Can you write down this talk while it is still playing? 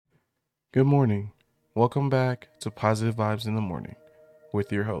Good morning. Welcome back to Positive Vibes in the Morning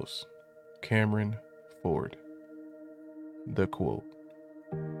with your host, Cameron Ford. The quote: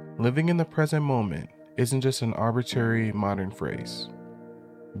 living in the present moment isn't just an arbitrary modern phrase.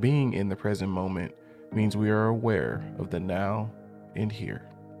 Being in the present moment means we are aware of the now and here.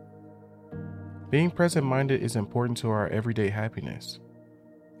 Being present minded is important to our everyday happiness.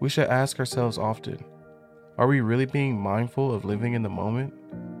 We should ask ourselves often, are we really being mindful of living in the moment?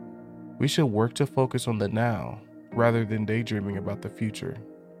 We should work to focus on the now rather than daydreaming about the future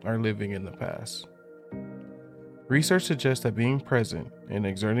or living in the past. Research suggests that being present and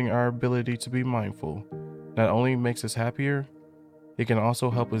exerting our ability to be mindful not only makes us happier, it can also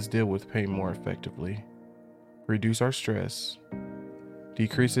help us deal with pain more effectively, reduce our stress,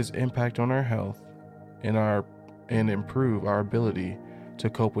 decrease its impact on our health, and improve our ability to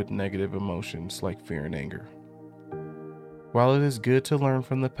cope with negative emotions like fear and anger. While it is good to learn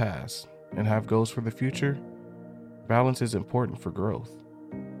from the past and have goals for the future, balance is important for growth,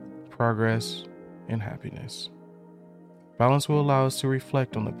 progress, and happiness. Balance will allow us to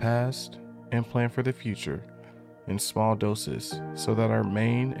reflect on the past and plan for the future in small doses so that our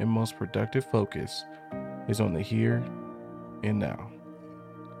main and most productive focus is on the here and now.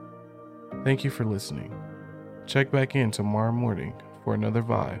 Thank you for listening. Check back in tomorrow morning for another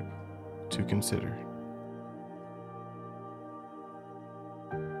vibe to consider.